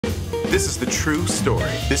This is the true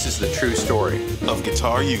story. This is the true story of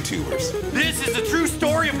guitar YouTubers. This is the true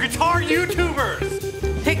story of guitar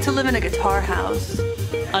YouTubers. Pick to live in a guitar house.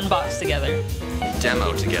 Unbox together.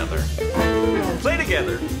 Demo together. Play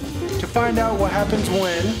together. To find out what happens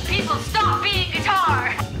when people stop being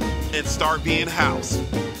guitar And start being house.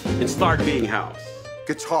 And start being house.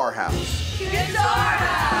 Guitar House. Guitar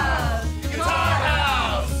House! Guitar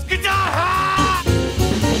House! Guitar House!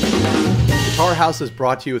 Guitar House is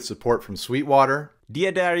brought to you with support from Sweetwater,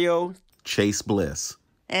 Diadario, Chase Bliss.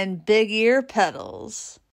 And big ear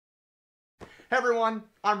pedals. Hey everyone,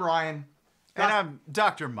 I'm Ryan. and I'm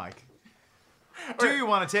Dr. Mike. Do you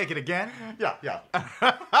want to take it again? Yeah.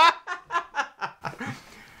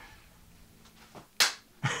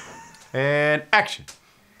 And action.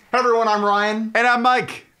 Hey everyone, I'm Ryan. And I'm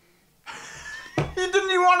Mike. Didn't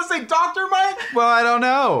you want to say Dr. Mike? Well, I don't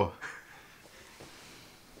know.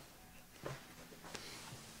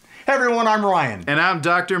 Hey everyone, I'm Ryan. And I'm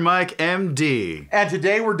Dr. Mike, MD. And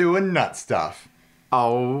today we're doing nut stuff.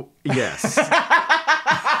 Oh, yes.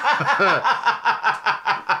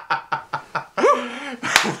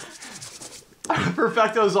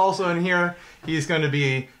 Perfecto's also in here. He's going to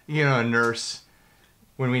be, a nurse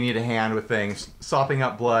when we need a hand with things, sopping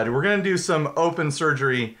up blood. We're going to do some open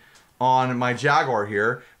surgery on my Jaguar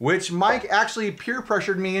here, which Mike actually peer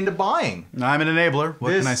pressured me into buying. I'm an enabler.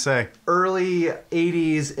 What can I say? Early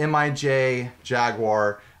 80s MIJ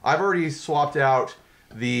Jaguar. I've already swapped out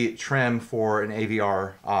the trim for an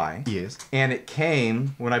AVRI. Yes. And it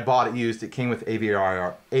came, when I bought it used, it came with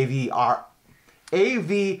AVRI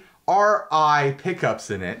pickups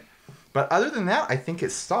in it. But other than that, I think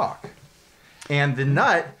it's stock. And the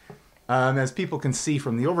nut, as people can see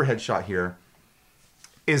from the overhead shot here,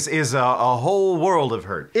 is a whole world of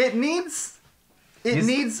hurt. it needs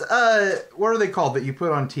what are they called that you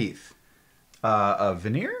put on teeth? A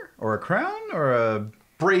veneer or a crown or a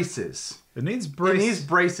Braces. It needs It braces. needs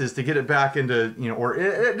braces to get it back into, or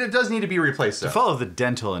it does need to be replaced. To follow the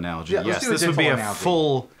dental analogy, Yeah, let's yes, do a this would be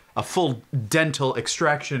dental a full dental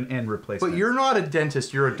extraction and replacement. But you're not a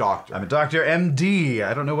dentist, you're a doctor. I'm a doctor, MD.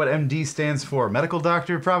 I don't know what MD stands for. Medical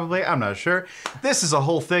doctor, probably. I'm not sure. This is a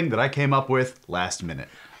whole thing that I came up with last minute.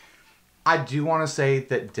 I do want to say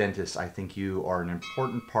that dentists, I think you are an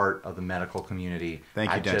important part of the medical community.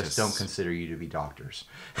 Thank you, I dentists. just don't consider you to be doctors.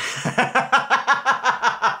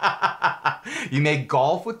 You may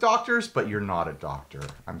golf with doctors, but you're not a doctor.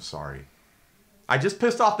 I'm sorry. I just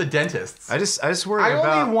pissed off the dentists. I just worry I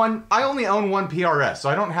about... only own one PRS, so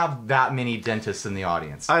I don't have that many dentists in the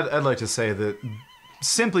audience. I'd like to say that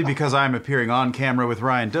simply because I'm appearing on camera with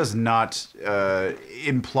Ryan does not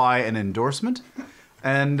imply an endorsement.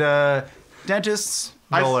 And dentists,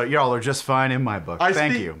 y'all are just fine in my book.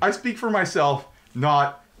 Thank you. I speak for myself,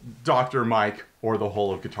 not Dr. Mike or the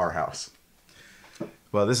whole of Guitar House.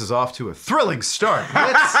 Well, this is off to a thrilling start.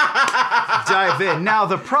 Let's dive in. Now,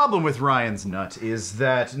 the problem with Ryan's nut is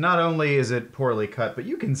that not only is it poorly cut, but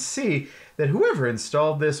you can see that whoever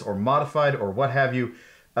installed this or modified or what have you,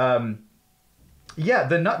 the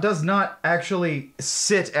nut does not actually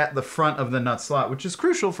sit at the front of the nut slot, which is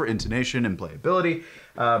crucial for intonation and playability.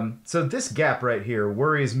 So this gap right here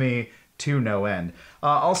worries me to no end.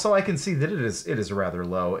 Also, I can see that it is rather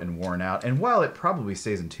low and worn out, and while it probably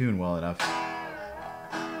stays in tune well enough,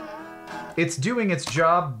 it's doing its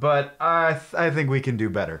job, but I think we can do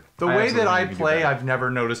better. The way that I play, I've never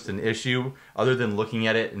noticed an issue other than looking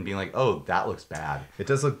at it and being like, oh, that looks bad. It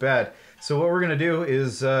does look bad. So what we're going to do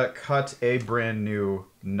is cut a brand new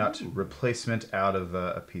nut replacement out of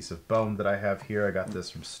a piece of bone that I have here. I got this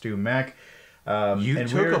from Stu Mack. You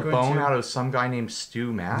took a bone out of some guy named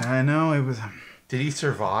Stu Mack? I know, it was... Did he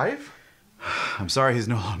survive? I'm sorry he's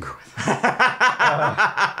no longer with us.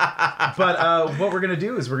 But what we're going to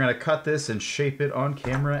do is we're going to cut this and shape it on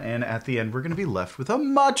camera, and at the end we're going to be left with a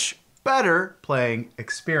much better playing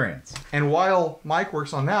experience. And while Mike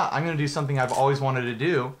works on that, I'm going to do something I've always wanted to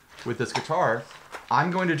do with this guitar. I'm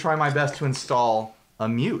going to try my best to install a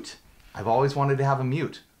mute. I've always wanted to have a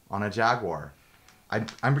mute on a Jaguar. I'm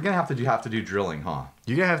going to have to do drilling, huh?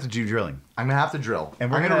 You're going to have to do drilling. I'm going to have to drill.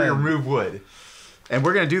 And I'm going to remove wood. And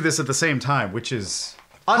we're going to do this at the same time, which is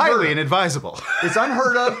Unheard highly of. inadvisable. It's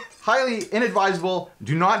unheard of, highly inadvisable.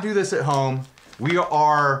 Do not do this at home. We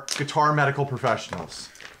are guitar medical professionals.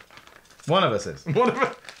 One of us is. One of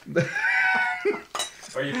us.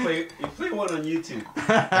 Or you play one on YouTube.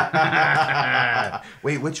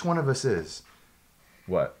 Wait, which one of us is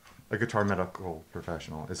What? a guitar medical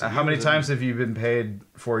professional? Is it How you many or times have you been paid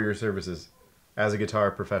for your services as a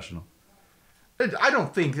guitar professional? I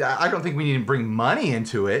don't think we need to bring money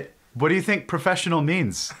into it. What do you think professional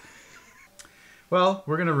means? Well,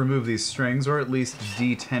 we're gonna remove these strings, or at least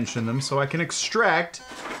detension them, so I can extract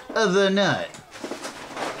the nut.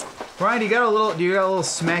 Brian, do you got a little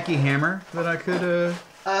smacky hammer that I could?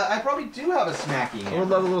 I probably do have a smacky I would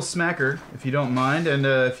love a little smacker, if you don't mind, and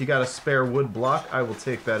if you got a spare wood block, I will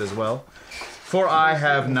take that as well. For I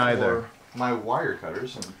have neither. My wire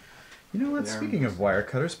cutters. And you know what? Speaking of wire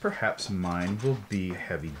cutters, perhaps mine will be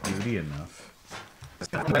heavy duty enough.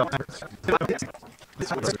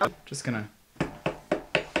 Just gonna.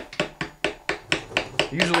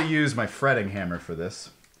 I usually use my fretting hammer for this.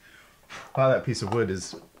 Wow, that piece of wood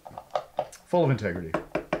is full of integrity.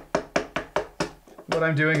 What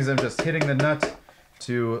I'm doing is I'm just hitting the nut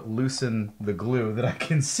to loosen the glue that I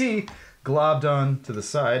can see globbed on to the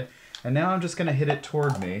side. And now I'm just going to hit it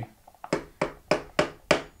toward me.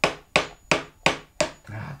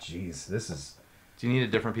 Ah, jeez, this is... Do you need a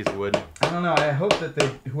different piece of wood? I don't know. I hope that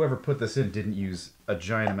whoever put this in didn't use a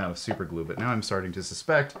giant amount of super glue, but now I'm starting to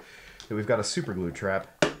suspect that we've got a super glue trap.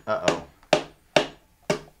 Uh-oh.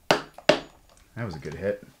 That was a good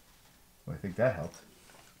hit. Well, I think that helped.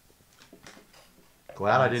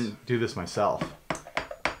 Glad I didn't do this myself.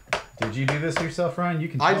 Did you do this yourself, Ryan? You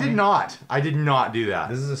can tell I did me. not. I did not do that.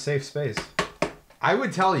 This is a safe space. I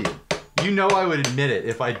would tell you. You know I would admit it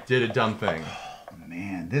if I did a dumb thing. Oh,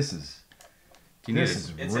 man, this is... Do you need This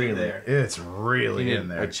is It's really... in there. It's really you need in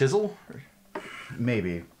there. a chisel?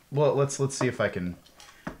 Maybe. Well, let's see if I can...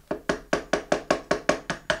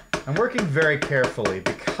 I'm working very carefully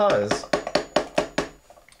because if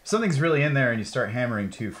something's really in there and you start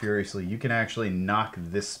hammering too furiously, you can actually knock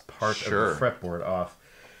this part of the fretboard off,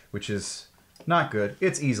 which is not good.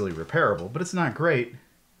 It's easily repairable, but it's not great.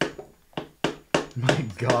 My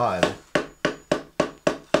God.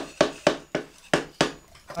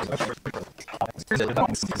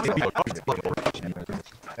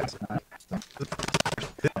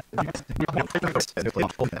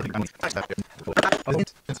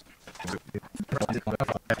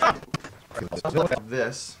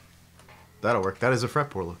 This. That'll work. That is a fret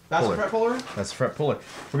puller. That's a fret puller? That's a fret puller.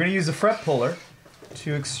 We're going to use a fret puller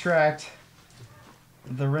to extract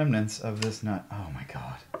the remnants of this nut. Oh my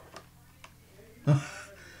God.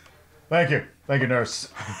 Thank you. Thank you, nurse.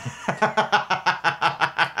 Oh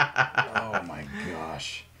my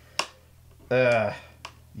gosh.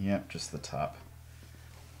 Yep, just the top.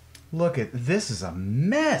 Look at this is a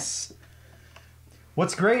mess.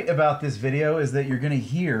 What's great about this video is that you're going to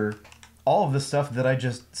hear all of the stuff that I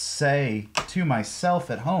just say to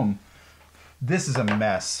myself at home. This is a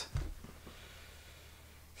mess.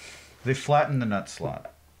 They flattened the nut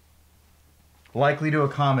slot. Likely to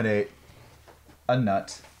accommodate a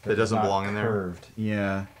nut that doesn't not belong in there? Curved.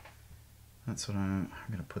 Yeah. That's what I'm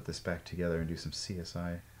going to put this back together and do some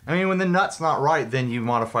CSI. I mean, when the nut's not right, then you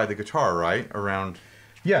modify the guitar, right? Around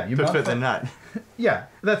Yeah, you to modify fit the nut. Yeah,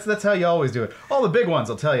 that's how you always do it. All the big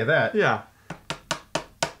ones, I'll tell you that. Yeah.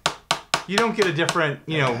 You don't get a different,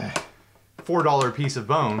 you know, $4 piece of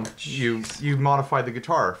bone. You modify the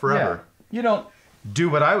guitar forever. Yeah. You don't do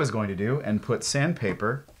what I was going to do and put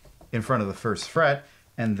sandpaper in front of the first fret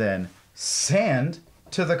and then sand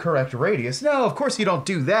to the correct radius. No, of course you don't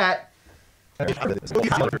do that. That's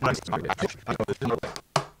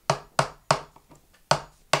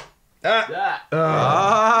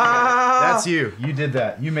you. You did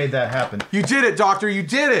that. You made that happen. You did it, Doctor. You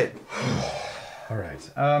did it. All right.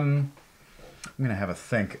 I'm going to have a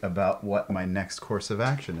think about what my next course of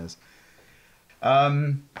action is.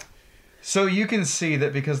 So you can see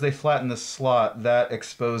that because they flatten the slot, that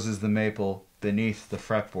exposes the maple beneath the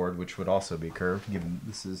fretboard, which would also be curved, given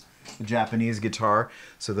this is a Japanese guitar.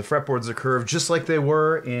 So the fretboards are curved just like they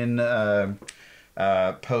were in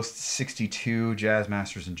post-62 Jazz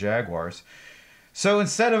Masters and Jaguars. So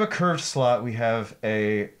instead of a curved slot, we have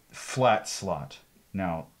a flat slot.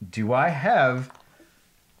 Now, do I have...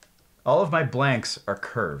 All of my blanks are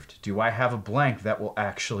curved. Do I have a blank that will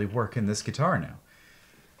actually work in this guitar now?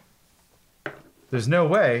 There's no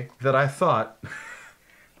way that I thought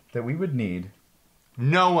that we would need...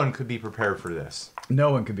 No one could be prepared for this.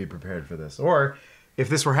 No one could be prepared for this. Or, if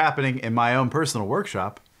this were happening in my own personal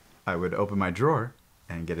workshop, I would open my drawer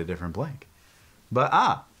and get a different blank. But,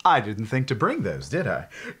 I didn't think to bring those, did I?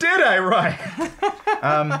 Did I, Ryan?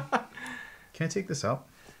 Can I take this out?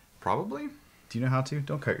 Probably. Do you know how to?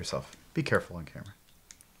 Don't cut yourself. Be careful on camera.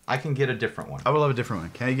 I can get a different one. I will have a different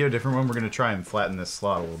one. Can I get a different one? We're going to try and flatten this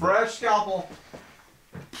slot a little bit. Fresh scalpel.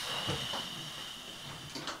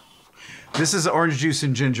 This is orange juice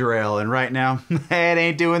and ginger ale, and right now, it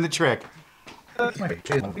ain't doing the trick. Oh my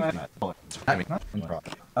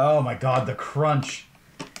God, the crunch.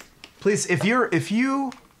 Please, if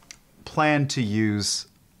you plan to use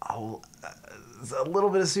a little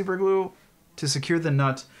bit of super glue to secure the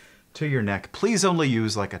nut to your neck. Please only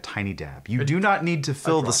use like a tiny dab. You do not need to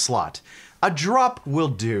fill the slot. A drop will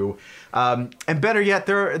do. And better yet,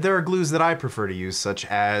 there are glues that I prefer to use, such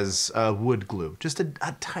as wood glue. Just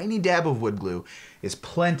a tiny dab of wood glue is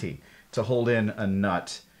plenty to hold in a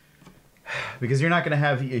nut. Because you're not going to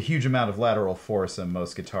have a huge amount of lateral force on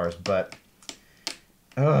most guitars, but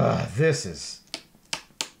this is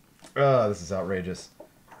outrageous.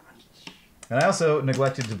 And I also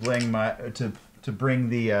neglected to bring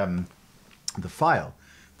the file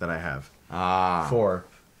that I have for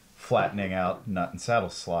flattening out nut and saddle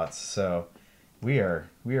slots. So we are.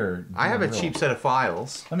 I have a cheap set of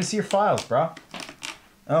files. Let me see your files, bro.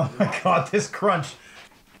 Oh my God, this crunch.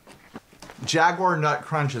 Jaguar Nut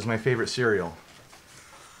Crunch is my favorite cereal.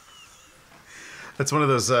 That's one of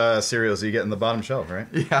those cereals you get in the bottom shelf, right?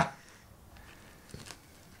 Yeah.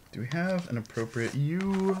 Do we have an appropriate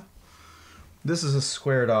This is a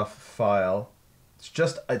squared off file.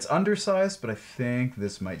 It's undersized, but I think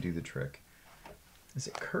this might do the trick. Is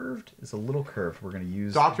it curved? It's a little curved. We're going to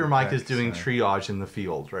use... Dr. Mike is doing triage in the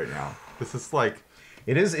field right now. This is like...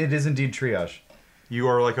 It is indeed triage. You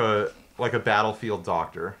are like a battlefield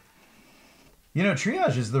doctor. You know,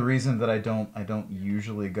 triage is the reason that I don't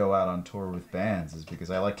usually go out on tour with bands, is because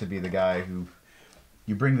I like to be the guy who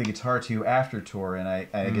you bring the guitar to after tour, and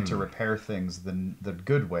I get to repair things the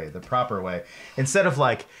good way, the proper way. Instead of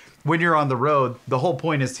like, when you're on the road, the whole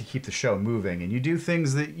point is to keep the show moving, and you do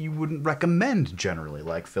things that you wouldn't recommend generally,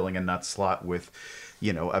 like filling a nut slot with,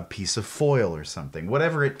 you know, a piece of foil or something.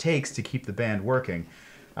 Whatever it takes to keep the band working.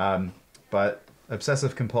 But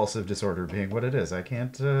obsessive compulsive disorder being what it is, I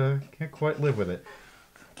can't quite live with it.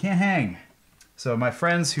 Can't hang. So my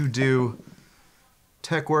friends who do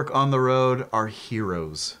tech work on the road are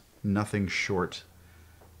heroes. Nothing short.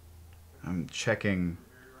 I'm checking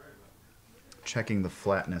the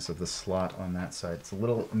flatness of the slot on that side. It's a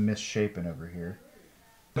little misshapen over here.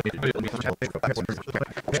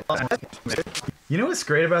 You know what's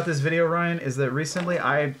great about this video, Ryan, is that recently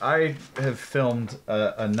I have filmed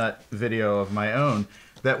a nut video of my own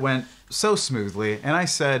that went so smoothly, and I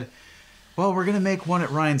said, well, we're going to make one at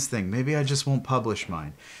Ryan's thing. Maybe I just won't publish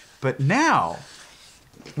mine. But now,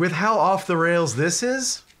 with how off the rails this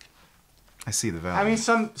is, I see the value. I mean,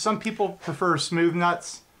 some people prefer smooth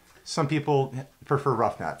nuts. Some people prefer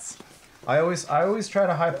rough nuts. I always try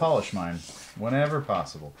to high polish mine whenever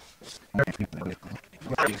possible.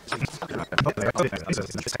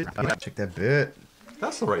 Check that bit.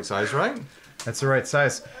 That's the right size, right? That's the right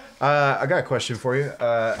size. I got a question for you.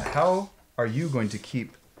 How are you going to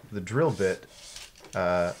keep the drill bit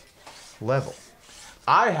level?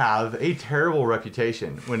 I have a terrible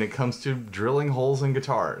reputation when it comes to drilling holes in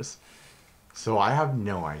guitars. So I have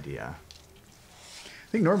no idea.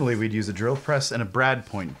 I think normally we'd use a drill press and a brad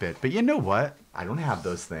point bit, but you know what? I don't have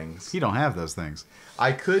those things. You don't have those things.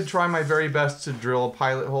 I could try my very best to drill a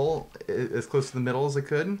pilot hole as close to the middle as I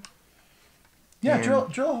could. Yeah,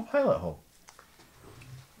 And- drill a pilot hole.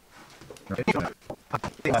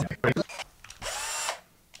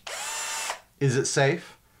 Is it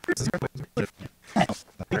safe?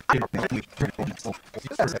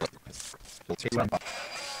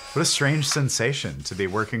 What a strange sensation to be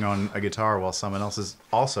working on a guitar while someone else is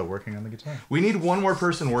also working on the guitar. We need one more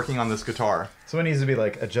person working on this guitar. Someone needs to be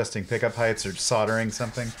like adjusting pickup heights or soldering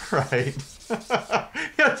something. Right.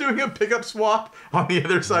 Yeah, doing a pickup swap on the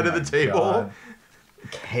other side of the table. God.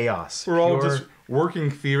 Chaos. We're all Pure- just working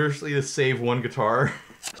feverishly to save one guitar.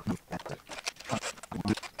 Wow,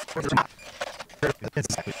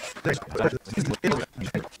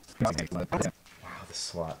 the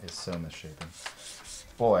slot is so misshapen.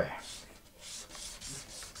 Boy.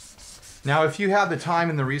 Now, if you had the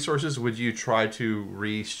time and the resources, would you try to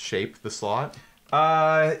reshape the slot?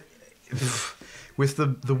 With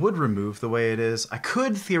the wood removed the way it is, I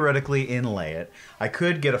could theoretically inlay it. I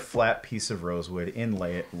could get a flat piece of rosewood,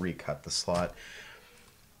 inlay it, recut the slot.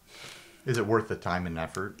 Is it worth the time and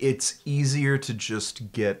effort? It's easier to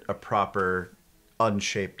just get a proper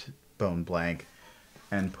unshaped bone blank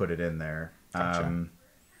and put it in there. Gotcha.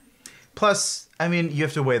 Plus, I mean, you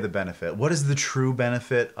have to weigh the benefit. What is the true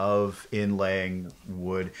benefit of inlaying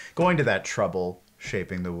wood? Going to that trouble,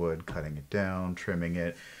 shaping the wood, cutting it down, trimming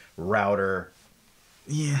it, router.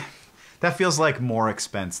 Yeah, that feels like more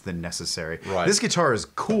expense than necessary. Right. This guitar is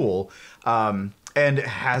cool and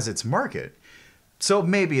has its market. So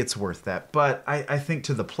maybe it's worth that. But I think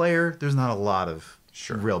to the player, there's not a lot of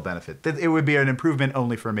real benefit. It would be an improvement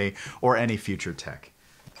only for me or any future tech.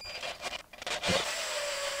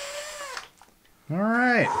 All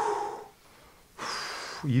right.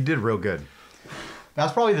 You did real good.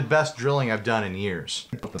 That's probably the best drilling I've done in years.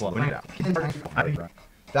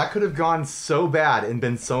 That could have gone so bad and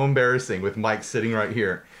been so embarrassing with Mike sitting right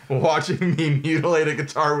here, watching me mutilate a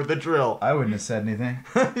guitar with a drill. I wouldn't have said anything.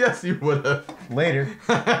 Yes, you would have. Later.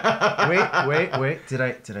 Wait. Did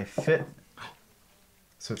I fit?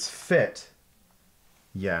 So it's fit.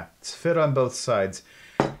 Yeah, it's fit on both sides.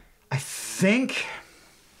 I think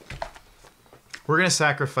we're gonna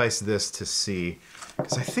sacrifice this to see,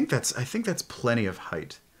 because I think that's plenty of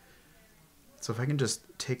height. So if I can just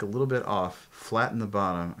take a little bit off, flatten the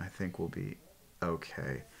bottom, I think we'll be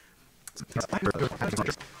okay.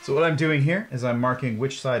 So what I'm doing here is I'm marking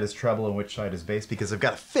which side is treble and which side is bass, because I've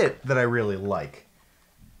got a fit that I really like.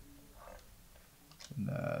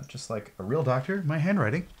 And, just like a real doctor, my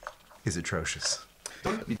handwriting is atrocious.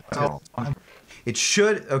 It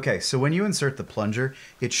should, okay, so when you insert the plunger,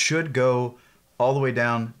 it should go all the way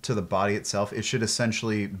down to the body itself. It should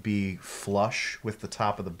essentially be flush with the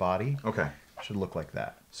top of the body. Okay. It should look like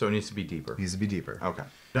that. So it needs to be deeper. It needs to be deeper. Okay.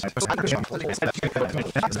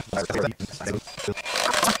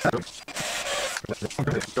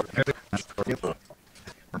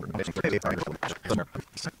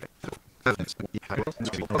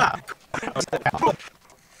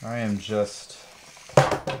 I am just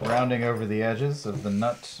rounding over the edges of the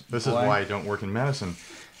nut. This is why I don't work in medicine.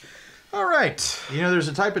 All right. You know, there's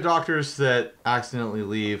a type of doctors that accidentally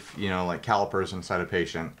leave, you know, like calipers inside a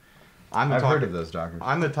patient. I've heard of those doctors.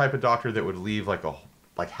 I'm the type of doctor that would leave like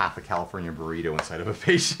half a California burrito inside of a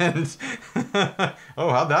patient. Oh,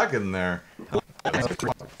 how'd that get in there?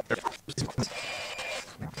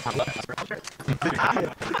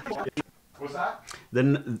 What's that?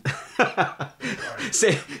 Then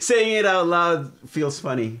saying it out loud feels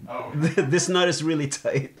funny. Oh. This nut is really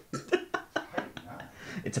tight.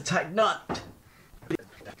 It's a tight nut.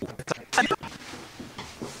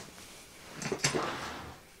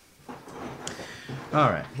 All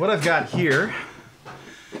right, what I've got here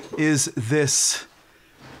is this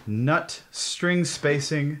nut string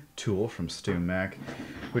spacing tool from Stu Mac,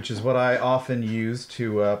 which is what I often use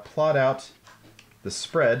to plot out the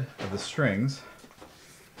spread of the strings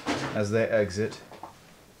as they exit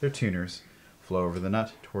their tuners, flow over the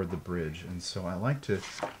nut toward the bridge. And so I like to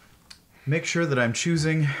make sure that I'm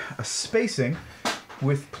choosing a spacing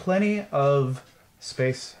with plenty of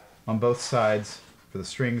space on both sides for the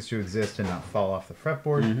strings to exist and not fall off the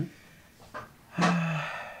fretboard. Mm-hmm.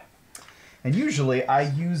 And usually I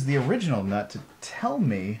use the original nut to tell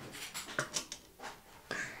me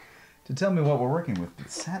what we're working with, but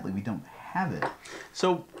sadly we don't have it.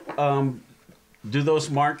 So, do those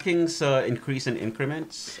markings increase in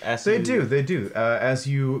increments? As They do. As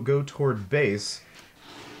you go toward bass,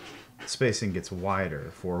 spacing gets wider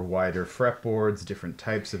for wider fretboards, different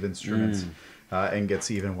types of instruments, and gets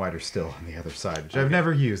even wider still on the other side, which I've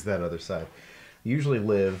never used that other side. I usually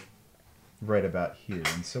live right about here.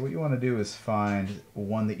 And so what you want to do is find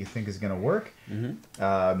one that you think is going to work.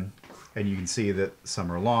 Mm-hmm. And you can see that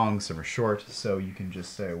some are long, some are short. So you can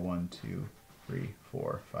just say 1, 2, 3,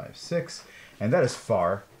 4, 5, 6. And that is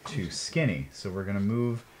far too skinny. So we're going to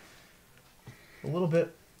move a little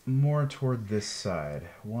bit more toward this side.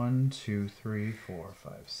 1, 2, 3, 4,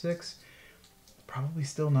 5, 6. Probably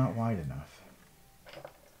still not wide enough.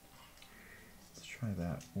 Let's try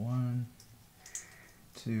that. 1,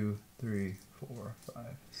 2, 3, 4, 5,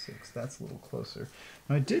 6. That's a little closer.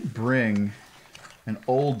 Now I did bring an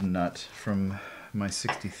old nut from my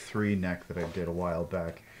 63 neck that I did a while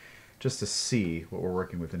back, just to see what we're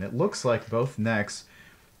working with. And it looks like both necks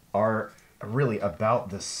are really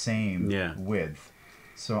about the same width.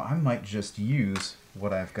 So I might just use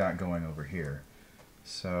what I've got going over here.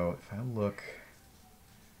 So if I look,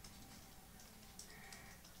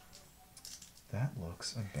 that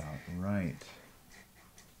looks about right.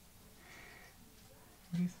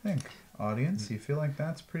 What do you think, audience? You feel like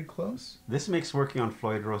that's pretty close? This makes working on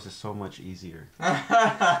Floyd Roses so much easier.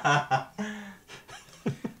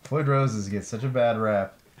 Floyd Roses get such a bad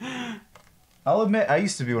rap. I'll admit, I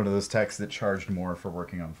used to be one of those techs that charged more for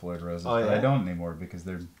working on Floyd Roses, but I don't anymore because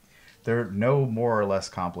they're no more or less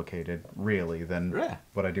complicated, really, than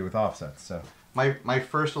what I do with offsets. So my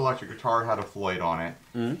first electric guitar had a Floyd on it,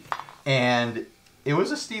 and it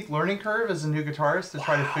was a steep learning curve as a new guitarist to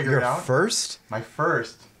try to figure it out. Your first? My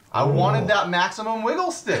first. I wanted that maximum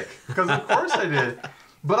wiggle stick, because of course I did.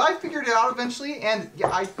 But I figured it out eventually, and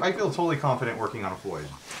yeah, I feel totally confident working on a Floyd.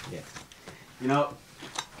 Yeah. You know,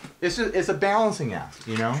 it's a balancing act,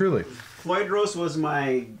 you know? Truly. Floyd Rose was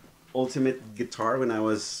my ultimate guitar when I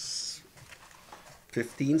was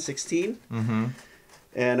 15, 16. Mm-hmm.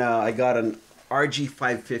 And I got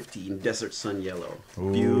RG550 in Desert Sun Yellow.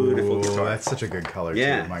 Beautiful Ooh, guitar. that's such a good color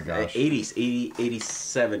Yeah, too. My gosh. 80s, 80,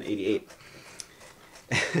 87, 88.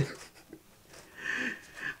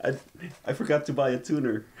 I forgot to buy a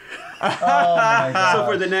tuner. Oh my god. So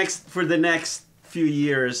for the next few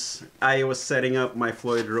years, I was setting up my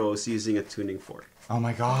Floyd Rose using a tuning fork. Oh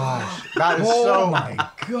my gosh, that is Oh so my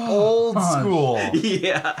god. old school.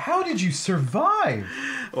 Yeah. How did you survive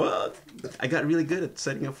Well, I got really good at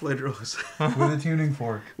setting up Floyd Rose with a tuning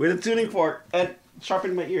fork? with a tuning fork and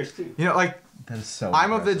sharpening my ears too. You know, like That is so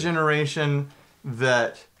I'm of the impressive. generation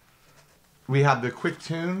that we had the quick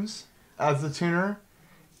tunes as the tuner,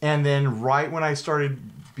 and then right when I started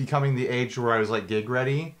becoming the age where I was like gig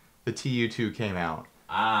ready, the TU2 came out.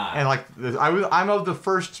 Ah. And like I'm of the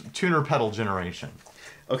first tuner pedal generation.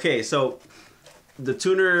 Okay, so the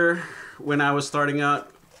tuner when I was starting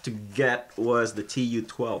out to get was the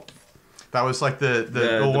TU12. That was like the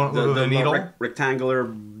one with the needle.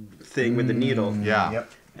 Rectangular thing with the needle. Yeah.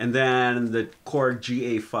 Yep. And then the Korg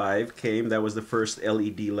GA5 came. That was the first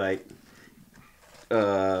LED light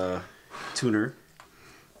tuner.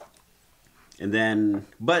 And then,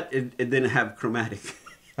 but it didn't have chromatic.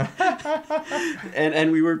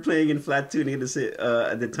 and we were playing in flat tuning at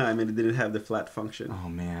the time, and it didn't have the flat function. Oh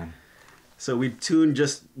man. So we tuned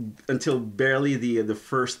just until barely the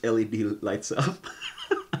first LED lights up,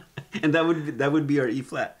 and that would be our E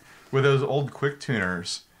flat. With those old quick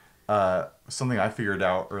tuners, something I figured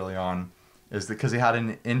out early on is that because they had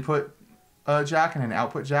an input jack and an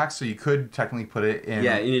output jack, so you could technically put it in.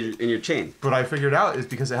 Yeah, in your chain. What I figured out is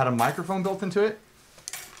because it had a microphone built into it.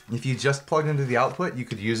 If you just plugged into the output, you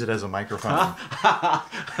could use it as a microphone.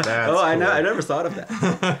 That's I cool. I never thought of that.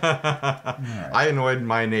 I annoyed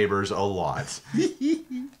my neighbors a lot.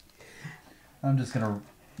 I'm just gonna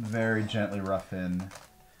very gently rough in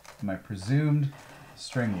my presumed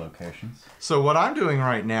string locations. So what I'm doing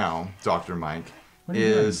right now, Dr. Mike, What are you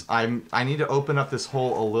is I need to open up this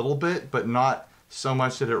hole a little bit, but not so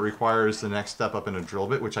much that it requires the next step up in a drill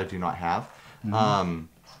bit, which I do not have.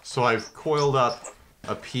 So I've coiled up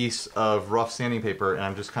a piece of rough sanding paper, and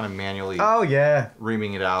I'm just kind of manually Oh yeah.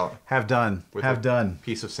 reaming it out Have done. with Have a done.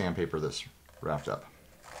 piece of sandpaper that's wrapped up.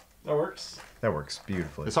 That works. That works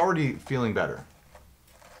beautifully. It's already feeling better.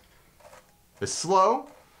 It's slow,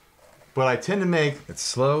 but I tend to make It's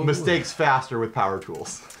slow. mistakes faster with power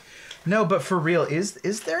tools. No, but for real, is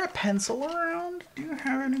there a pencil around? Do you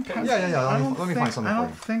have any pencils? Yeah. I Let don't me think- find something I for don't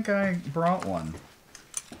you. think I brought one,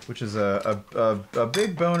 which is a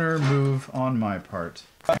big boner move on my part.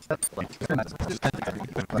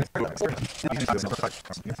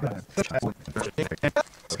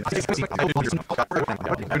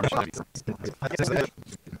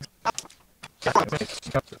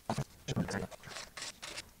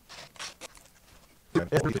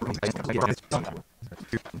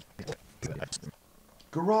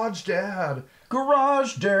 Garage Dad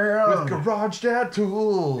Garage dad. with Garage Dad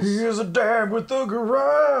tools. Here's a dad with a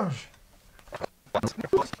garage.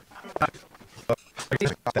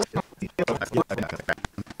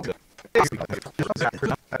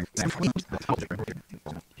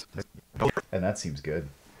 And that seems good.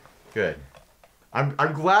 Good. I'm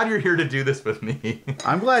glad you're here to do this with me.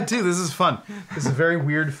 I'm glad too. This is fun. This is a very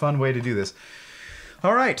weird, fun way to do this.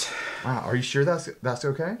 All right. Wow, are you sure that's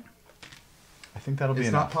okay? I think that'll be It's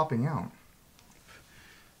enough. not popping out.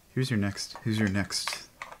 Here's your next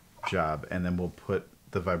job, and then we'll put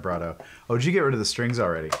the vibrato. Oh, did you get rid of the strings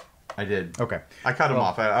already? I did. Okay. I cut them Well-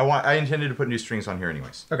 off. I intended to put new strings on here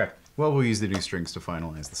anyways. Okay. Well, we'll use the new strings to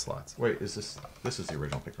finalize the slots. Wait, is this is the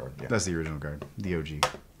original pick card? Yeah. That's the original guard, the OG.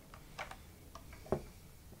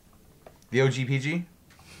 The OGPG?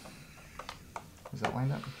 Is that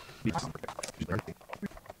lined up?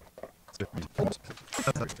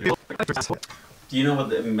 Do you know what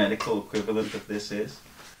the medical equivalent of this is?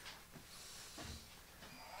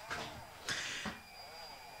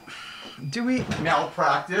 Do we?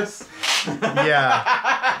 Malpractice. Yeah.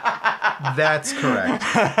 That's correct.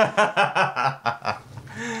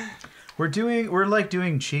 We're like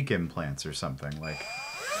doing cheek implants or something. Like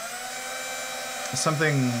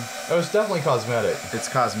something. Oh, it's definitely cosmetic. It's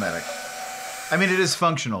cosmetic. I mean, it is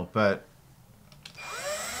functional, but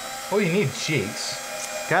Oh, you need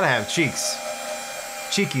cheeks. gotta have cheeks.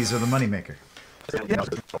 Cheekies are the moneymaker.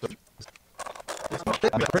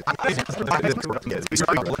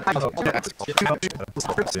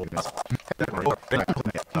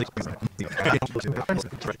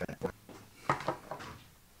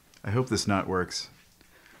 I hope this knot works.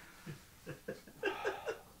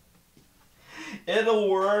 It'll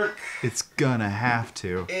work. It's gonna have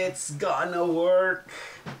to. It's gonna work.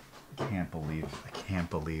 I can't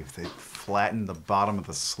believe they flattened the bottom of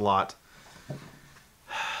the slot.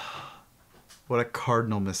 What a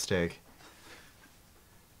cardinal mistake.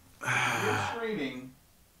 You're screaming.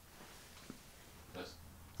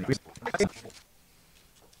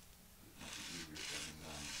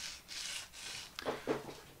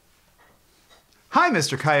 Hi,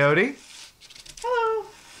 Mr. Coyote. Hello.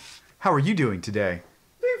 How are you doing today?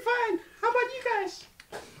 Doing fine. How about you guys?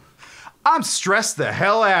 I'm stressed the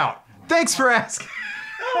hell out. Thanks for asking.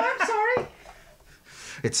 Oh, I'm sorry.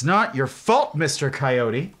 It's not your fault, Mr.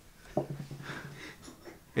 Coyote.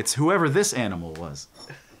 It's whoever this animal was.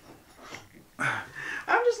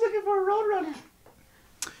 I'm just looking for a roadrunner.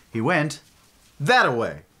 He went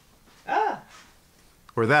that-a-way. Ah.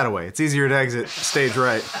 Or that-a-way. It's easier to exit stage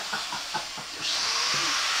right.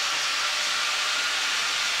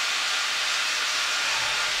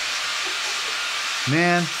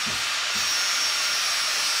 Man.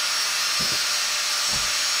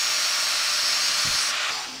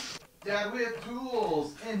 Dad with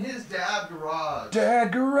tools in his dad garage.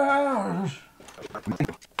 Dad garage.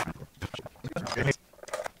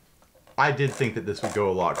 I did think that this would go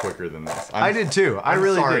a lot quicker than this. I did too. I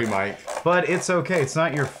really sorry, did. Mike. But it's okay. It's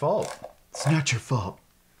not your fault. It's not your fault.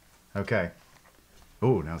 Okay.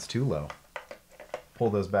 Oh, now it's too low. Pull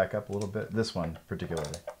those back up a little bit. This one particularly.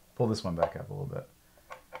 Pull this one back up a little bit.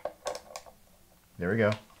 There we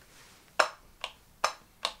go.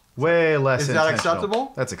 Way less Is that intentional.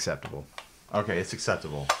 acceptable? That's acceptable. Okay, it's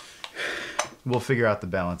acceptable. We'll figure out the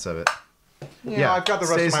balance of it. Yeah, I've got the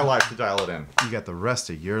rest of stays- my life to dial it in. You got the rest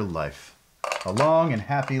of your life. A long and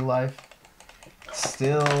happy life.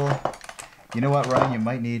 Still, you know what, Ryan? You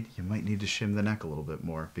might need to shim the neck a little bit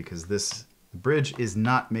more because this bridge is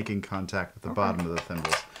not making contact with the bottom of the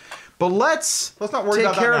thimbles. But let's not worry take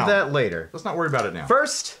about that care now. of that later. Let's not worry about it now.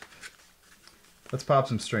 First, let's pop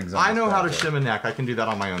some strings on. I this know bad how to boy. shim a neck. I can do that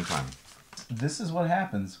on my own time. This is what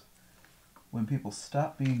happens when people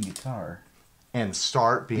stop being guitar. And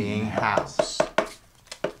start being house.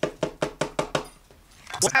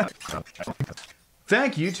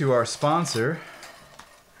 Thank you to our sponsor,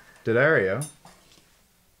 Daddario.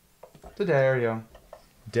 Daddario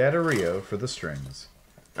for the strings.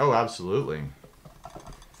 Oh, absolutely.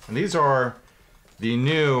 And these are the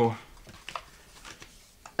new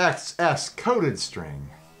XS coated string.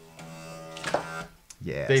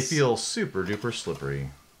 Yes. They feel super duper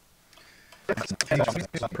slippery.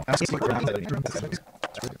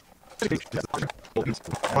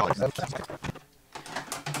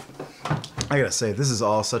 I gotta say, this is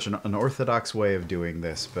all such an unorthodox way of doing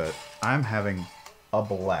this, but I'm having a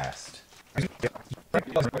blast.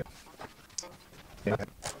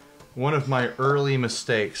 One of my early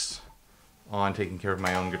mistakes on taking care of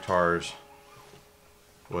my own guitars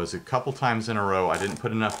was a couple times in a row I didn't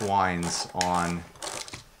put enough winds on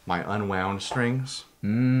my unwound strings.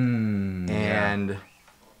 And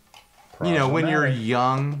you know, when you're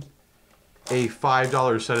young, a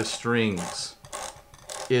 $5 set of strings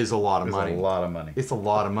is a lot of money. It's a lot of money. It's a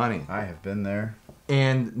lot of money. I have been there.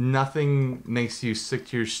 And nothing makes you sick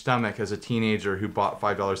to your stomach as a teenager who bought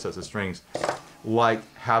 $5 sets of strings like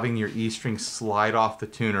having your E string slide off the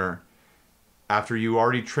tuner after you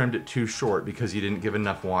already trimmed it too short because you didn't give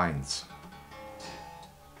enough winds.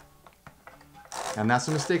 And that's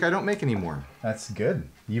a mistake I don't make anymore. That's good.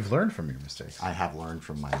 You've learned from your mistakes. I have learned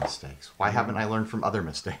from my mistakes. Why haven't I learned from other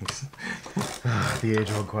mistakes? The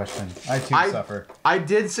age-old question. I too suffer. I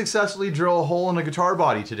did successfully drill a hole in a guitar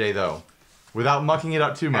body today, though, without mucking it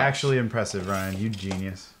up too much. Actually impressive, Ryan. You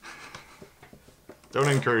genius. Don't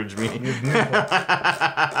encourage me. You're beautiful.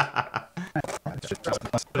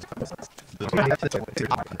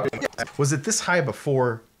 Was it this high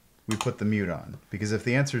before we put the mute on? Because if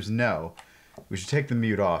the answer is no, we should take the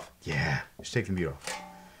mute off. Yeah, we should take the mute off.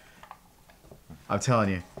 I'm telling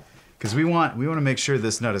you, because we want to make sure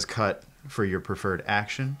this nut is cut for your preferred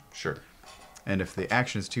action. Sure. And if the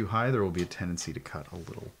action is too high, there will be a tendency to cut a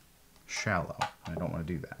little shallow. I don't want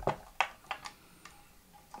to do that.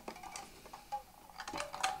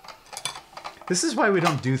 This is why we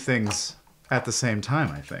don't do things at the same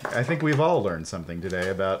time, I think. I think we've all learned something today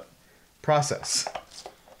about process.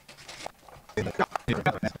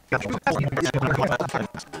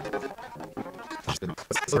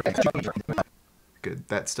 Good.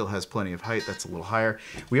 That still has plenty of height. That's a little higher.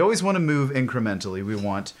 We always want to move incrementally. We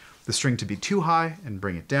want the string to be too high and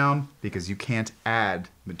bring it down because you can't add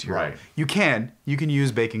material. Right. You can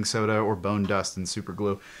use baking soda or bone dust and super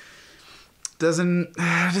glue. Doesn't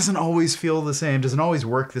always feel the same. Doesn't always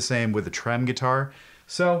work the same with a trem guitar.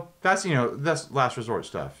 So That's, that's last resort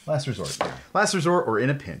stuff. last resort. Last resort or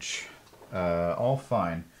in a pinch. All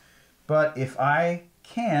fine. But if I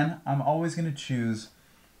can, I'm always going to choose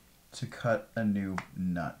to cut a new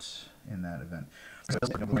nut in that event.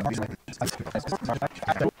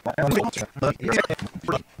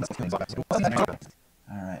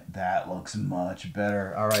 Alright, that looks much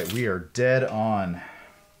better. Alright, we are dead on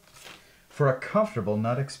for a comfortable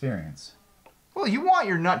nut experience. Well, you want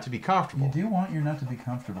your nut to be comfortable. You do want your nut to be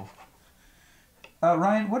comfortable.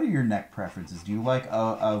 Ryan, what are your neck preferences? Do you like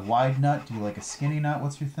a wide nut? Do you like a skinny nut?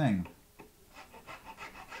 What's your thing?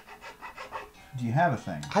 Do you have a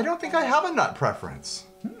thing? I don't think I have a nut preference.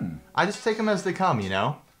 I just take them as they come, you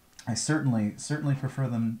know? I certainly prefer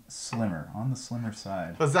them slimmer, on the slimmer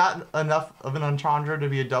side. Was that enough of an entendre to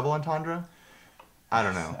be a double entendre? I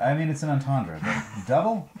don't know. I mean, it's an entendre, but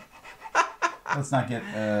double? Let's not get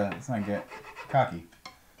cocky.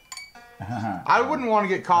 I wouldn't want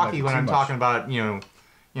to get cocky when I'm much. talking about, you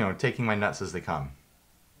know, taking my nuts as they come.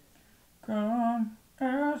 Come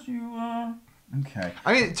as you are. Okay.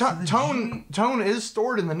 I mean, tone is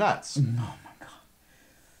stored in the nuts. Oh my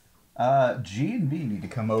god. G and B need to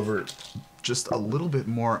come over just a little bit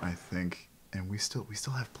more, I think, and we still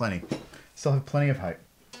have plenty. Still have plenty of height.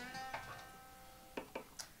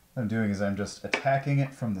 What I'm doing is I'm just attacking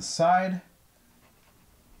it from the side.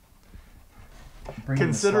 Bringing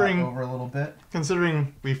the slot over a little bit.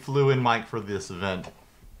 Considering we flew in Mike for this event,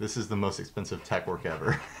 this is the most expensive tech work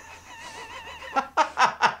ever.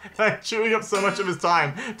 I'm chewing up so much of his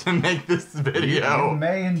time to make this video. You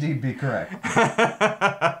may indeed be correct.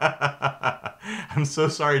 I'm so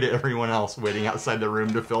sorry to everyone else waiting outside the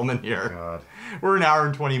room to film in here. God. We're an hour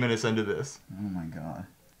and 20 minutes into this. Oh my god.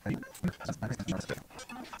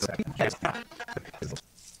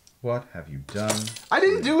 What have you done? I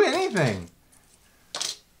didn't do anything.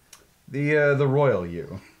 The royal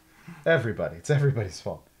you. Everybody. It's everybody's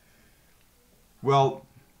fault. Well,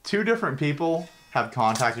 2 different people have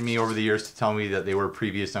contacted me over the years to tell me that they were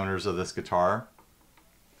previous owners of this guitar.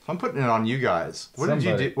 I'm putting it on you guys. What did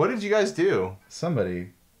you do? What did you guys do? Somebody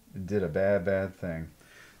did a bad thing.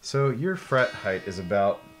 So your fret height is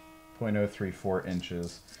about 0.034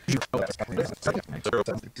 inches.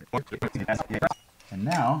 And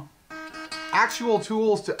now, actual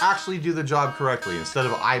tools to actually do the job correctly instead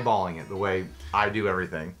of eyeballing it the way I do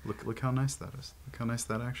everything. Look how nice that is. Look how nice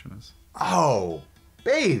that action is. Oh,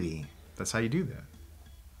 baby. That's how you do that.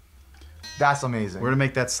 That's amazing. We're gonna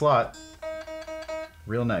make that slot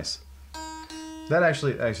real nice. That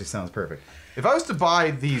actually sounds perfect. If I was to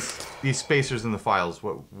buy these spacers in the files,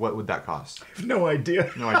 what would that cost? I have no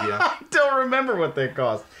idea. No idea. I don't remember what they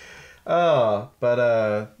cost.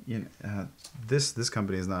 This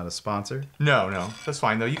company is not a sponsor. No, that's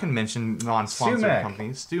fine though. You can mention non-sponsored StuMac.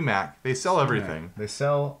 companies. StuMac. They sell everything. They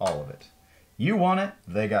sell all of it. You want it,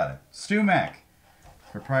 they got it. StuMac.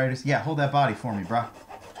 Proprietors. Yeah, hold that body for me, brah.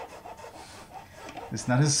 This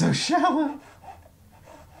nut is so shallow.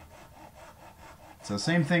 So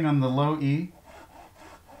same thing on the low E.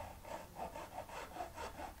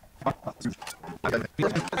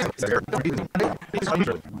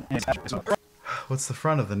 What's the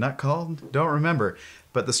front of the nut called? Don't remember.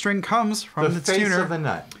 But the string comes from its tuner. The face of the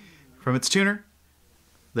nut. From its tuner,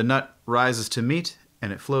 the nut rises to meet,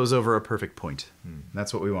 and it flows over a perfect point.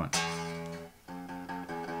 That's what we want.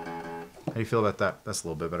 How do you feel about that? That's a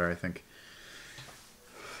little bit better, I think.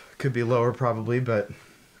 Could be lower, probably, but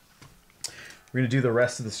we're gonna do the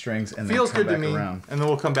rest of the strings and Feels then come good to back me. around. And then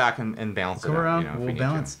we'll come back and balance Come it out, around. you know, if we We'll need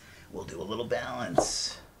balance. to. We'll do a little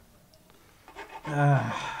balance.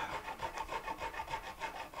 I'm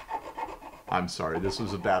sorry, this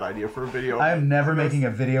was a bad idea for a video. I'm never making a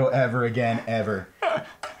video ever again, ever.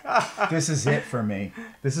 This is it for me.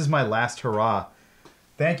 This is my last hurrah.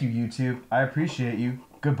 Thank you, YouTube. I appreciate you.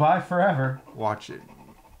 Goodbye forever. Watch it.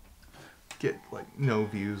 Get, like, no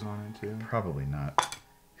views on it, too. Probably not.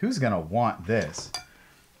 Who's gonna want this?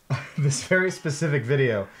 This very specific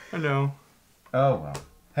video. I know. Oh, well.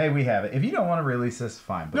 Hey, we have it. If you don't want to release this,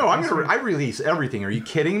 fine. But No, I release everything. Are you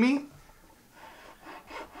kidding me?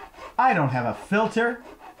 I don't have a filter.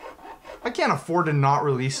 I can't afford to not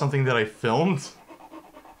release something that I filmed.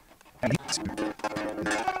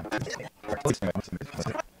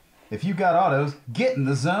 If you got autos, get in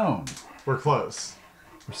the zone. We're close.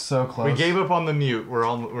 We're so close. We gave up on the mute.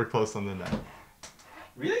 We're close on the neck.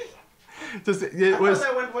 Really? Just I thought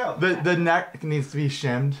that went well. The neck needs to be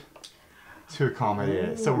shimmed to accommodate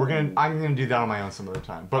it. So I'm gonna do that on my own some other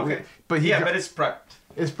time. But Okay. but it's prepped.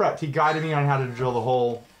 It's prepped. He guided me on how to drill the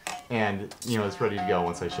hole, and it's ready to go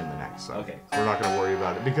once I shim the neck. So Okay. we're not gonna worry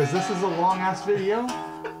about it because this is a long ass video,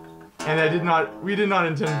 and we did not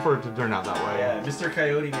intend for it to turn out that way. Yeah, Mr.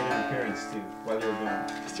 Coyote made an appearance too while you were gone.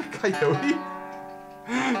 Mr. Coyote.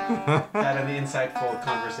 Had an insightful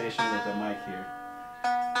conversation with the mic here.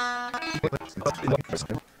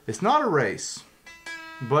 It's not a race,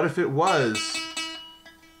 but if it was,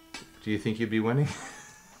 do you think you'd be winning?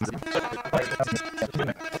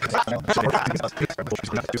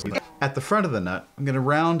 At the front of the nut, I'm going to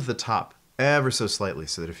round the top ever so slightly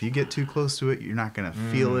so that if you get too close to it, you're not going to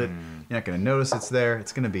feel it. You're not going to notice it's there.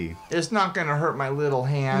 It's going to be... It's not going to hurt my little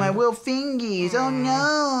hand. My little fingies. Oh,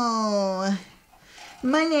 no.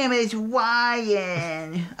 My name is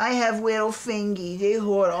Ryan. I have little fingies. They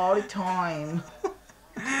hurt all the time.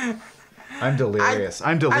 I'm delirious.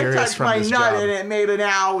 I'm delirious from this job. I touched my nut and it made an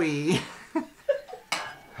owie.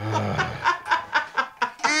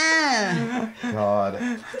 God.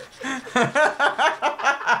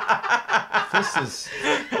 This is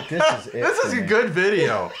it. This is a good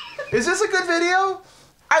video. Is this a good video?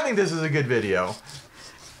 I think this is a good video.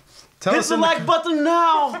 Hit the like button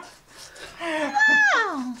now!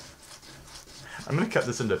 I'm going to cut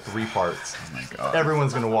this into 3 parts. Oh my God.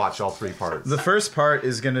 Everyone's going to watch all 3 parts. The first part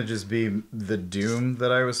is going to just be the doom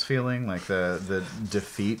that I was feeling, like the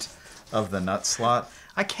defeat of the nut slot.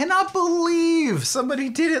 I cannot believe somebody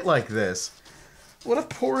did it like this. What a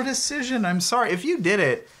poor decision. I'm sorry. If you did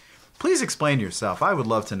it, please explain yourself. I would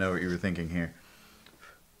love to know what you were thinking here.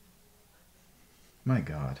 My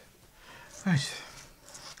God.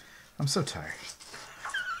 I'm so tired.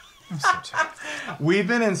 I'm so tired. We've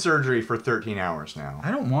been in surgery for 13 hours now.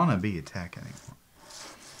 I don't want to be a tech anymore.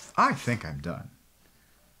 I think I'm done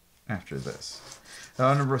after this.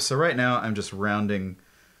 So right now, I'm just rounding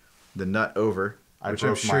the nut over, which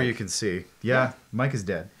I'm sure you can see. Yeah, Mike is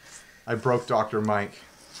dead. I broke Dr. Mike.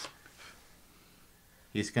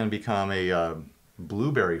 He's going to become a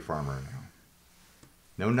blueberry farmer now.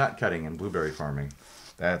 No nut cutting and blueberry farming.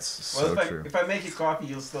 That's so true. If I make you coffee,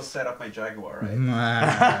 you'll still set up my Jaguar, right?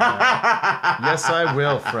 Yes, I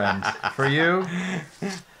will, friend. For you,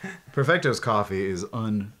 Perfecto's coffee is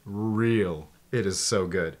unreal. It is so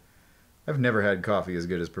good. I've never had coffee as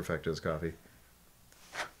good as Perfecto's coffee.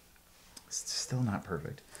 It's still not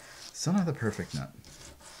perfect. Still not the perfect nut.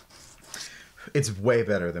 It's way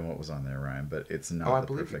better than what was on there, Ryan, but it's not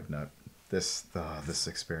the perfect nut. This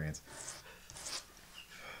experience.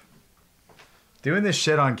 Doing this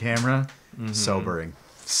shit on camera, sobering.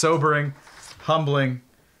 Sobering, humbling.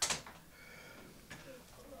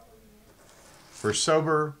 We're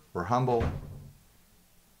sober, we're humble,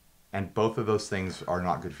 and both of those things are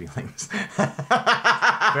not good feelings. Very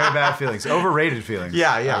bad feelings. Overrated feelings.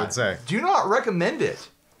 Yeah, I would say. Do not recommend it.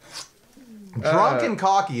 Drunk and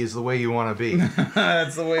cocky is the way you want to be.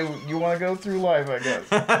 That's the way you want to go through life, I guess.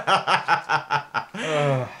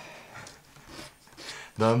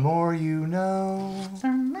 The more you know.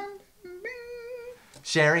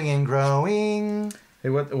 Sharing and growing. Hey,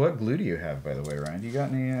 what glue do you have, by the way, Ryan? Do you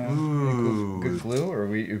got any good glue, or are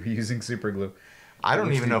we using super glue? I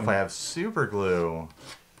don't even know if I have super glue.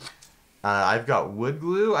 I've got wood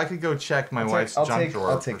glue. I could go check my wife's junk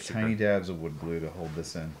drawer. I'll take tiny dabs of wood glue to hold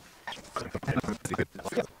this in.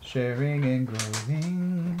 Sharing and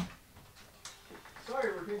growing.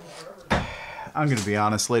 Sorry, we're taking forever. I'm gonna be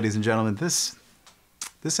honest, ladies and gentlemen. This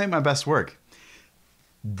ain't my best work.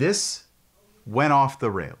 This went off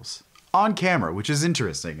the rails on camera, which is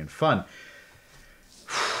interesting and fun.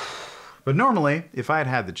 But normally, if I had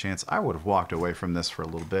had the chance, I would have walked away from this for a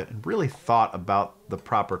little bit and really thought about the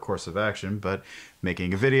proper course of action. But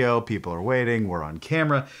making a video, people are waiting, we're on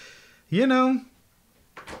camera. You know,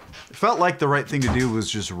 it felt like the right thing to do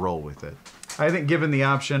was just roll with it. I think given the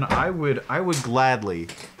option, I would gladly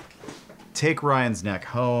take Ryan's neck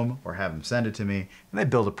home or have him send it to me, and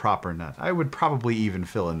I'd build a proper nut. I would probably even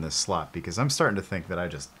fill in this slot because I'm starting to think that I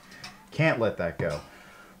just can't let that go.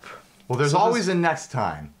 Well, there's always a next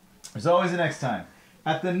time. There's always a next time.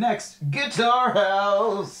 At the next Guitar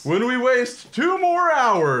House. When we waste 2 more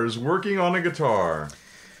hours working on a guitar.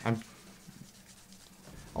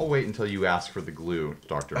 I'll wait until you ask for the glue,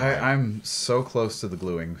 Dr. Mike. I'm so close to the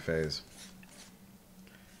gluing phase.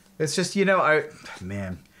 It's just, you know, I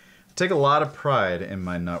take a lot of pride in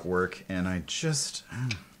my nut work, and I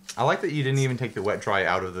like that you didn't even take the wet dry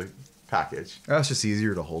out of the package. It's just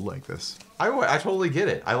easier to hold like this. I totally get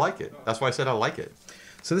it. I like it. That's why I said I like it.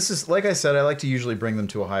 So this is, like I said, I like to usually bring them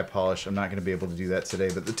to a high polish. I'm not going to be able to do that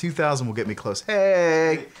today, but the 2000 will get me close.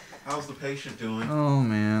 Hey! How's the patient doing? Oh,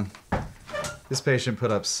 man. This patient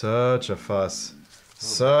put up such a fuss.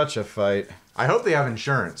 Such a fight. I hope they have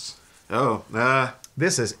insurance. Oh,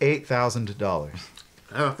 This is $8,000.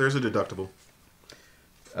 oh, there's a deductible.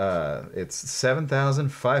 It's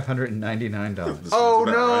 $7,599. Oh,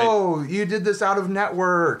 about no! You did this out of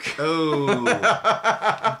network. Oh.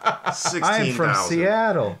 I am from 16,000.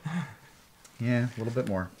 Seattle. Yeah, a little bit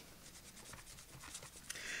more.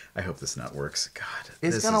 I hope this nut works. God,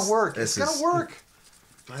 It's gonna work. It's gonna work.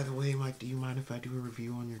 By the way, Mike, do you mind if I do a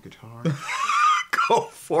review on your guitar? Go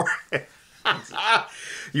for it.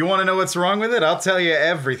 You want to know what's wrong with it? I'll tell you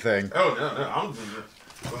everything. Oh, no, I'm gonna...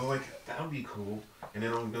 Well, like, that would be cool. And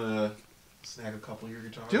then I'm gonna snag a couple of your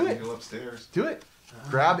guitars Do and it. go upstairs. Do it.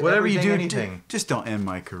 Grab Whatever you everything, do, anything. just don't end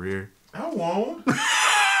my career. I won't.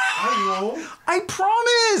 I won't. I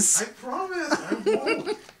promise. I promise. I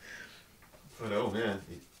won't. But, oh, man.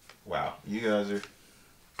 Wow. You guys are...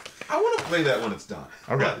 I want to play that when it's done.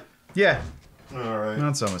 Okay. Yeah, All right.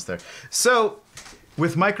 that's almost there. So,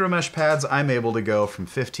 with micro mesh pads, I'm able to go from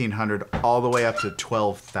 1,500 all the way up to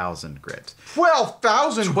 12,000 grit.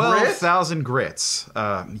 12,000 grit? 12,000 grits.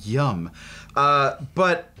 Yum.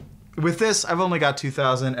 But with this, I've only got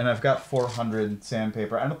 2,000, and I've got 400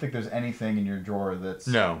 sandpaper. I don't think there's anything in your drawer that's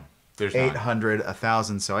No, there's not. 800,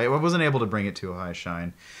 1,000, so I wasn't able to bring it to a high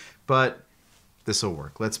shine. But this will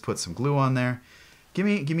work. Let's put some glue on there. Give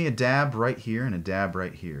me a dab right here and a dab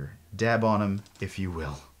right here. Dab on them, if you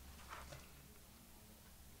will.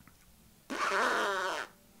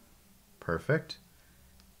 Perfect.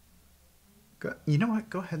 You know what?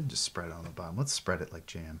 Go ahead and just spread it on the bottom. Let's spread it like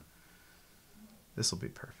jam. This will be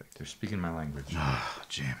perfect. They're speaking my language. Ah,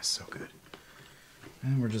 jam is so good.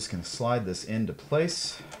 And we're just going to slide this into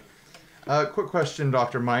place. Quick question,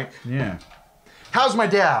 Dr. Mike. Yeah. How's my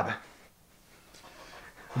dab?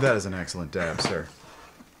 That is an excellent dab, sir.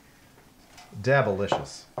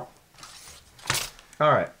 Dabalicious.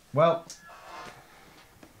 All right. Well,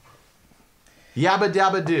 Yabba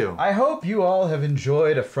dabba do. I hope you all have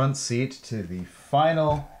enjoyed a front seat to the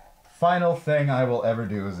final thing I will ever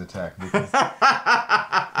do as a tech, because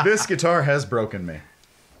this guitar has broken me.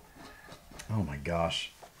 Oh my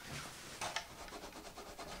gosh.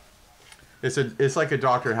 It's like a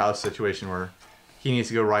Dr. House situation where he needs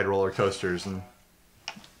to go ride roller coasters and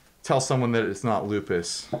tell someone that it's not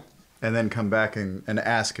lupus. And then come back and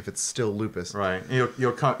ask if it's still lupus. Right.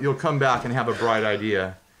 You'll come back and have a bright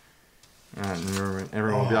idea. And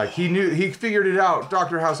everyone will be like, he figured it out.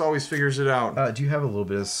 Dr. House always figures it out. Do you have a little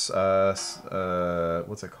bit of,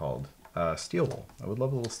 what's it called? Steel wool. I would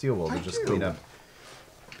love a little steel wool to just clean up.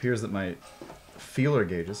 Appears that my feeler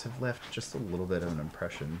gauges have left just a little bit of an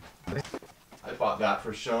impression. I bought that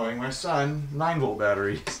for showing my son 9-volt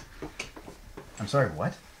batteries. I'm sorry,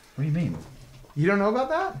 what? What do you mean? You don't know about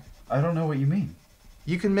that? I don't know what you mean.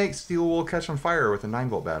 You can make steel wool catch on fire with a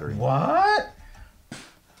 9-volt battery. What?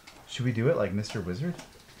 Should we do it like Mr. Wizard?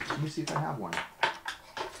 Let me see if I have one.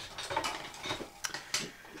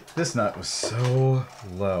 This nut was so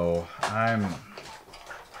low.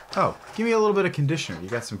 Oh, give me a little bit of conditioner. You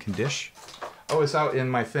got some condish? Oh, it's out in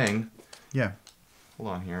my thing. Yeah. Hold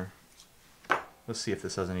on here. Let's see if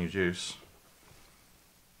this has any juice.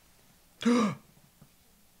 Oh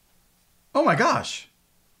my gosh!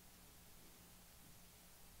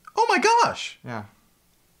 Oh my gosh! Yeah.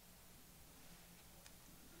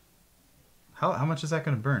 How much is that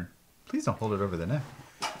going to burn? Please don't hold it over the neck.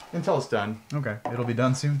 Until it's done. Okay, it'll be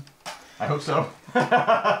done soon. I hope so.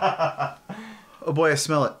 Oh boy, I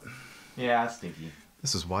smell it. Yeah, it's stinky.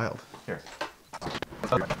 This is wild. Here.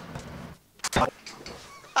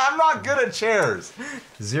 I'm not good at chairs.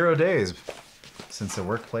 0 days since a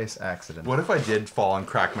workplace accident. What if I did fall and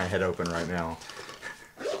crack my head open right now?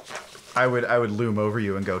 I would loom over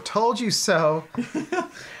you and go, "Told you so." I'm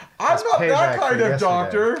not payback that for kind of yesterday.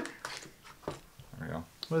 doctor. There we go.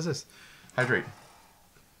 What is this? Hydrate.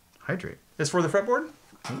 Hydrate. It's for the fretboard?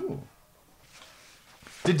 Ooh.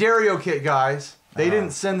 The Dario kit, guys. They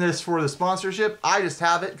didn't send this for the sponsorship. I just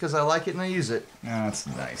have it because I like it and I use it. That's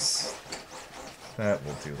nice. That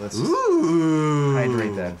will do. Let's Ooh.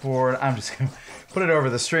 hydrate that board. I'm just going to put it over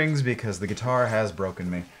the strings because the guitar has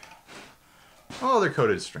broken me. Oh, they're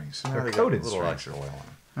coated strings. Now They're they got coated a little strings. extra oil on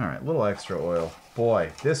them. All right, a little extra oil.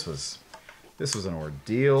 Boy, this was an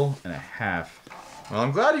ordeal and a half. Well,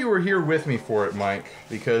 I'm glad you were here with me for it, Mike,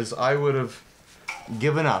 because I would have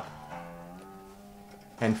given up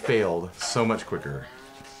and failed so much quicker.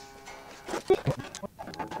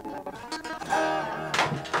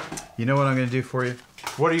 You know what I'm going to do for you?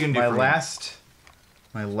 What are you going to do for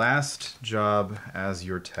My last job as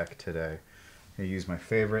your tech today. I use my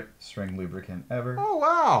favorite string lubricant ever. me? Oh,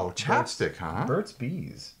 wow. Chapstick, huh? Burt's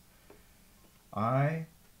Bees. I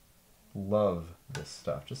love this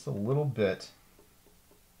stuff. Just a little bit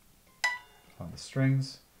on the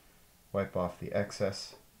strings. Wipe off the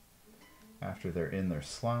excess after they're in their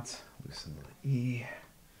slots. Loosen the E.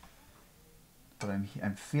 But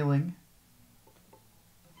I'm feeling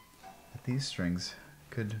that these strings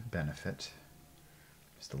could benefit.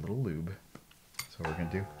 Just a little lube. That's what we're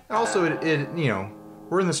gonna do. And also, it you know,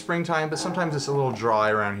 we're in the springtime, but sometimes it's a little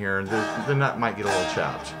dry around here. The nut might get a little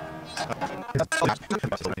chapped.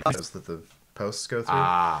 That the posts go through.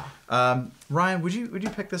 Ryan, would you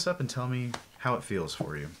pick this up and tell me how it feels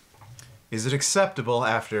for you? Is it acceptable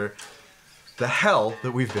after the hell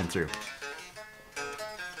that we've been through?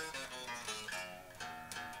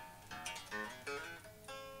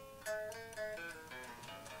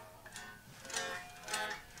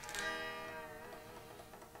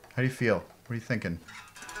 How do you feel? What are you thinking?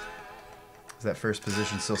 Is that first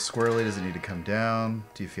position still squirrely? Does it need to come down?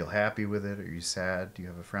 Do you feel happy with it? Are you sad? Do you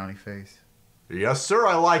have a frowny face? Yes, sir,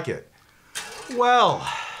 I like it. Well,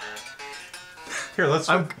 here, let's...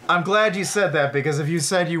 I'm glad you said that, because if you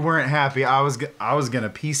said you weren't happy, I was gonna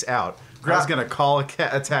peace out. I was gonna call a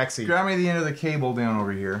taxi. Grab me the end of the cable down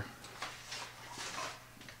over here.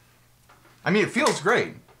 I mean, it feels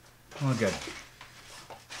great. Oh, good.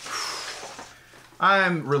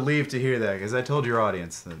 I'm relieved to hear that, because I told your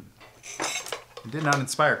audience that it did not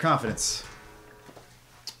inspire confidence.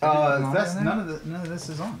 None of this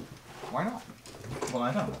is on. Why not? Well,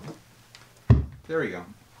 I don't know. There we go.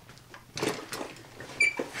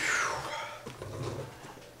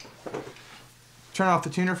 Turn off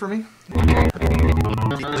the tuner for me. And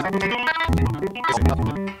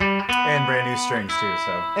brand new strings too,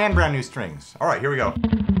 so. And brand new strings. All right, here we go.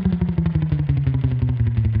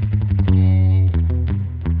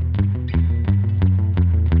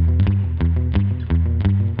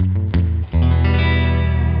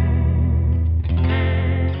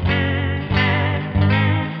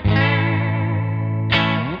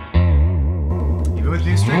 Even with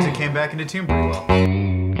new strings, it came back into tune pretty well.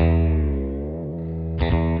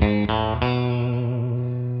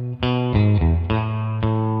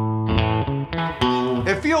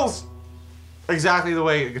 It feels exactly the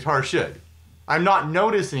way a guitar should. I'm not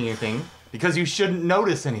noticing anything because you shouldn't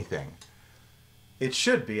notice anything. It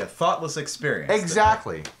should be a thoughtless experience.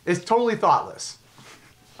 Exactly. It's totally thoughtless.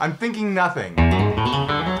 I'm thinking nothing.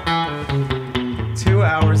 2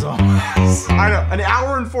 hours almost. I know, 1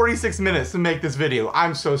 hour and 46 minutes to make this video.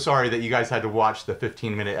 I'm so sorry that you guys had to watch the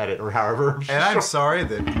 15-minute edit or however. And I'm sorry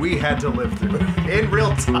that we had to live through it in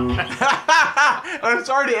real time. I'm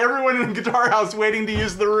sorry to everyone in the Guitar House waiting to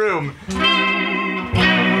use the room.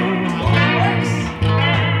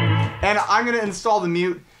 And I'm gonna install the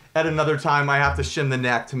mute at another time. I have to shim the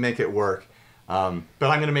neck to make it work. But I'm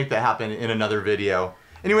gonna make that happen in another video.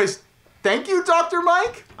 Anyways, thank you, Dr.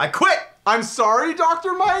 Mike. I quit. I'm sorry,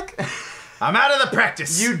 Dr. Mike. I'm out of the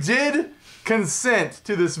practice. You did consent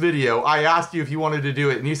to this video. I asked you if you wanted to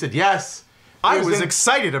do it, and you said yes. I was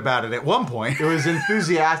excited about it at one point. It was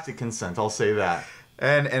enthusiastic consent, I'll say that.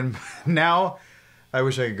 And now, I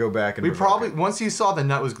wish I could go back and. We probably, once you saw the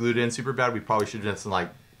nut was glued in super bad, we probably should have done some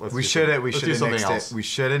like. We should have nixed it. We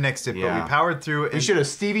should have nixed it, but we powered through it. We should have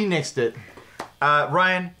Stevie nixed it.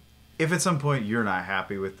 Ryan, if at some point you're not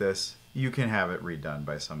happy with this, you can have it redone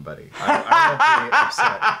by somebody. I won't be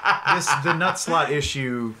upset. The nut slot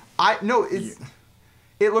issue.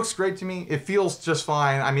 It looks great to me. It feels just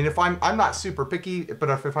fine. I mean, if I'm not super picky, but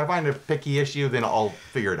if I find a picky issue, then I'll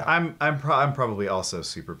figure it out. I'm probably also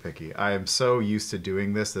super picky. I am so used to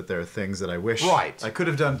doing this that there are things that I wish I could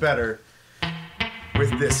have done better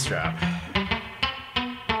with this strap.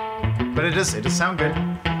 But it does sound good.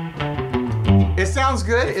 It sounds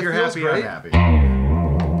good. If you're happy, great. I'm happy.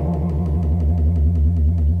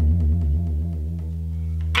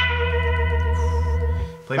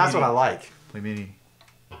 That's what I like. Play MIDI.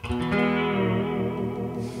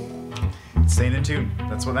 Staying in tune.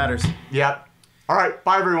 That's what matters. Yep. All right.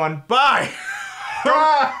 Bye, everyone. Bye.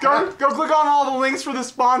 Go click on all the links for the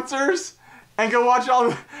sponsors, and go watch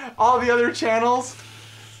all the other channels.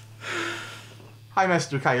 Hi,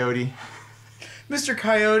 Mr. Coyote. Mr.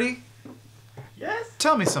 Coyote. Yes?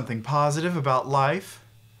 Tell me something positive about life.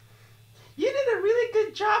 You did a really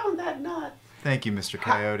good job on that nut. Thank you, Mr.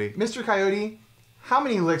 Coyote. Mr. Coyote, how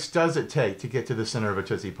many licks does it take to get to the center of a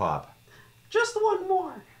Tootsie Pop? Just one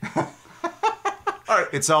more. All right.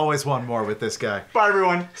 It's always one more with this guy. Bye,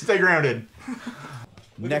 everyone. Stay grounded.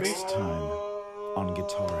 Next time on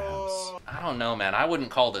Guitar House. I don't know, man. I wouldn't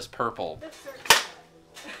call this purple.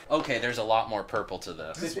 Okay, there's a lot more purple to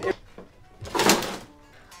this.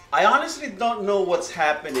 I honestly don't know what's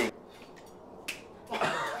happening.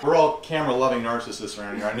 We're all camera-loving narcissists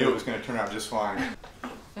around here. I knew it was going to turn out just fine.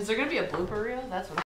 Is there gonna be a blooper reel? That's what